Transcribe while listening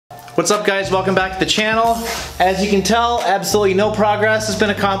What's up guys, welcome back to the channel. As you can tell, absolutely no progress has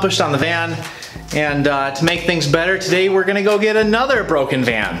been accomplished on the van. And to make things better, today we're gonna go get another broken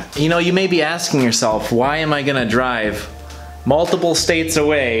van. You know, you may be asking yourself, why am I gonna drive multiple states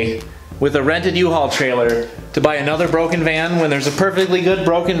away with a rented U-Haul trailer to buy another broken van when there's a perfectly good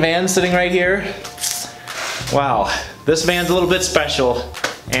broken van sitting right here? Wow, this van's a little bit special,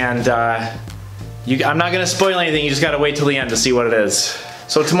 and I'm not gonna spoil anything, you just gotta wait till the end to see what it is.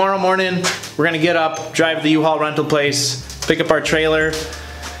 So tomorrow morning, we're gonna get up, drive to the U-Haul rental place, pick up our trailer, and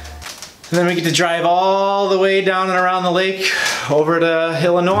then we get to drive all the way down and around the lake over to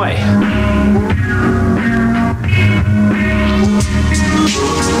Illinois.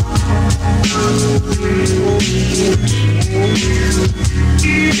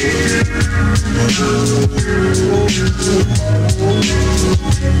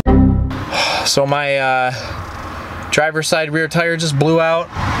 So my driver's side rear tire just blew out.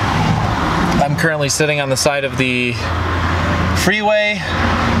 I'm currently sitting on the side of the freeway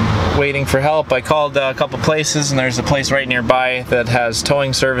waiting for help. I called a couple places and there's a place right nearby that has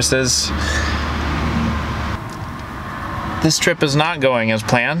towing services. This trip is not going as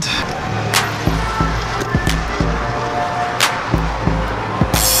planned.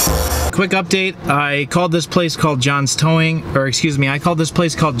 Quick update, I called this place called John's Towing, or excuse me, I called this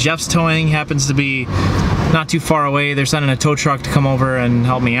place called Jeff's Towing. Happens to be not too far away. They're sending a tow truck to come over and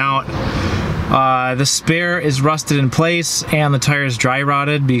help me out. The spare is rusted in place and the tire is dry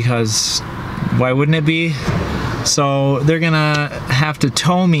rotted because why wouldn't it be? So they're gonna have to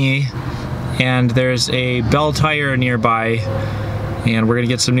tow me, and there's a Bell tire nearby, and we're gonna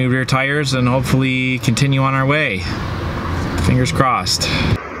get some new rear tires and hopefully continue on our way. Fingers crossed.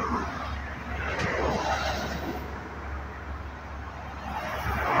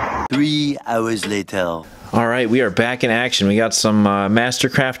 Three hours later. Alright, we are back in action. We got some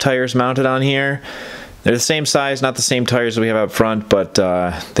Mastercraft tires mounted on here. They're the same size, not the same tires that we have up front, but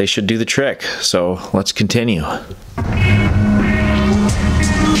they should do the trick. So let's continue.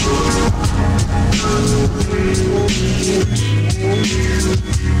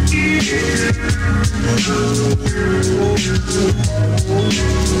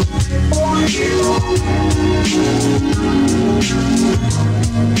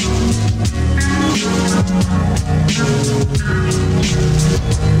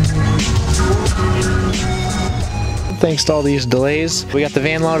 Thanks to all these delays, we got the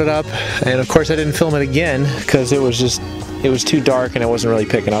van loaded up, and of course I didn't film it again because it was too dark and it wasn't really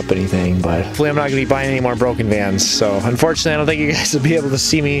picking up anything, but hopefully I'm not going to be buying any more broken vans. So unfortunately I don't think you guys will be able to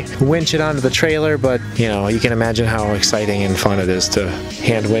see me winch it onto the trailer, but you know, you can imagine how exciting and fun it is to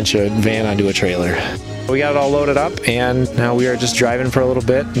hand winch a van onto a trailer. We got it all loaded up and now we are just driving for a little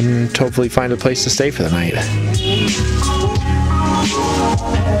bit and hopefully find a place to stay for the night.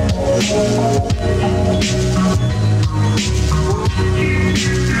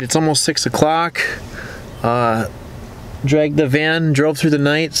 It's almost 6 o'clock. Dragged the van, drove through the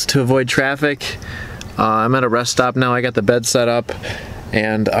night to avoid traffic. I'm at a rest stop now. I got the bed set up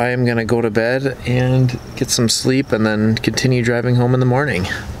and I am gonna go to bed and get some sleep and then continue driving home in the morning.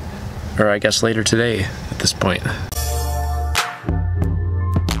 Or I guess later today at this point.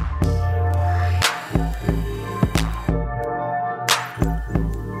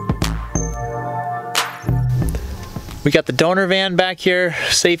 We got the donor van back here,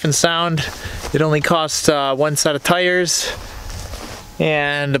 safe and sound. It only cost one set of tires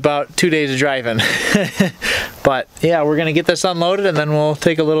and about 2 days of driving. But yeah, we're gonna get this unloaded and then we'll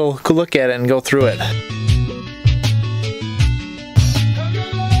take a little look at it and go through it.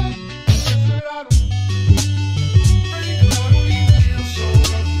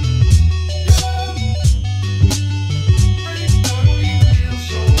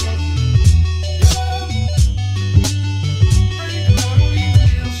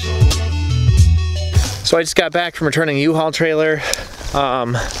 So I just got back from returning a U-Haul trailer.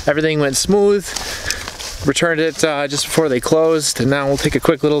 Everything went smooth. Returned it just before they closed, and now we'll take a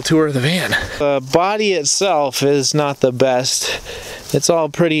quick little tour of the van. The body itself is not the best. It's all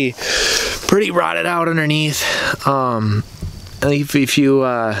pretty rotted out underneath. If you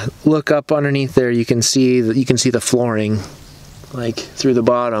look up underneath there, you can see the flooring, like through the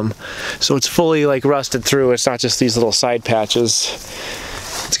bottom. So it's fully like rusted through. It's not just these little side patches.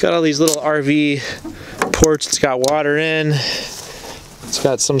 It's got all these little RV ports. It's got water in. It's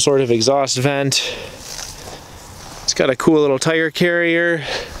got some sort of exhaust vent. It's got a cool little tire carrier.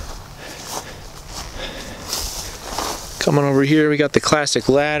 Coming over here, we got the classic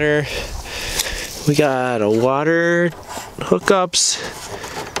ladder. We got a water hookups,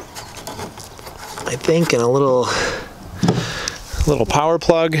 I think, and a little little power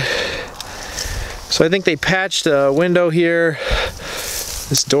plug. So I think they patched a window here.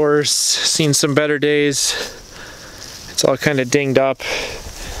 This door's seen some better days. It's all kind of dinged up.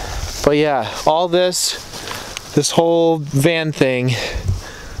 But yeah, all this whole van thing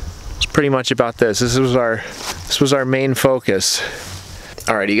is pretty much about this. This was our main focus.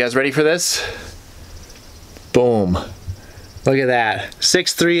 All right, you guys ready for this? Boom. Look at that.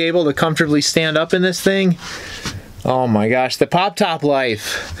 6'3", able to comfortably stand up in this thing. Oh my gosh, the pop top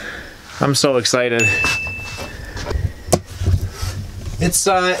life. I'm so excited.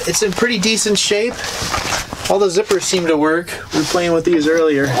 It's in pretty decent shape. All the zippers seem to work. We were playing with these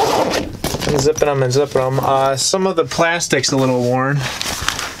earlier. Unzipping them and zipping them. Some of the plastic's a little worn.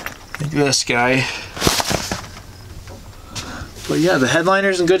 Like this guy. But yeah, the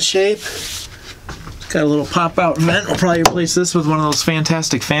headliner's in good shape. It's got a little pop-out vent. We'll probably replace this with one of those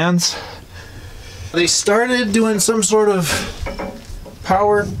fantastic fans. They started doing some sort of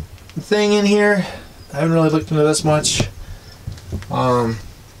power thing in here. I haven't really looked into this much. But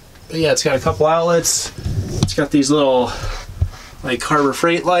yeah, it's got a couple outlets. It's got these little like Harbor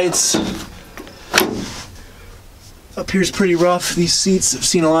Freight lights. Up here's pretty rough. These seats have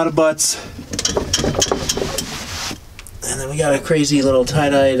seen a lot of butts. And then we got a crazy little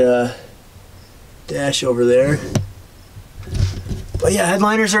tie-dyed dash over there. But yeah,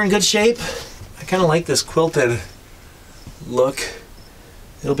 headliners are in good shape. I kind of like this quilted look.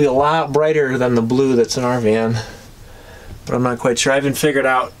 It'll be a lot brighter than the blue that's in our van. But I'm not quite sure. I haven't figured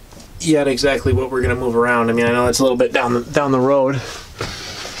out yet exactly what we're gonna move around. I mean, I know it's a little bit down the road.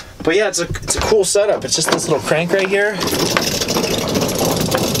 But yeah, it's a cool setup. It's just this little crank right here.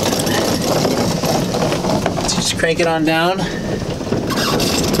 Just crank it on down.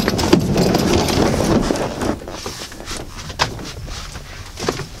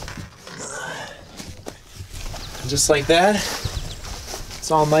 Just like that.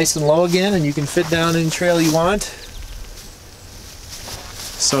 It's all nice and low again, and you can fit down any trail you want.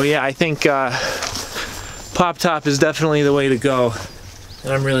 So yeah, I think pop top is definitely the way to go,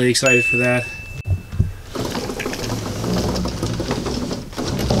 and I'm really excited for that.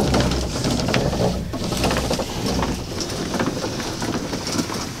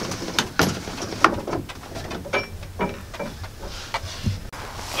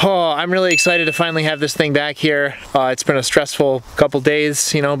 Oh, I'm really excited to finally have this thing back here. It's been a stressful couple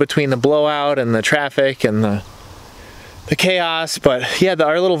days, you know, between the blowout and the traffic and the chaos, but yeah,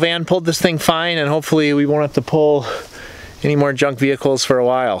 our little van pulled this thing fine, and hopefully we won't have to pull any more junk vehicles for a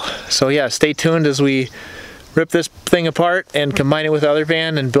while. So yeah, stay tuned as we rip this thing apart and combine it with the other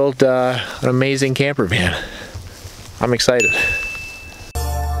van and build an amazing camper van. I'm excited.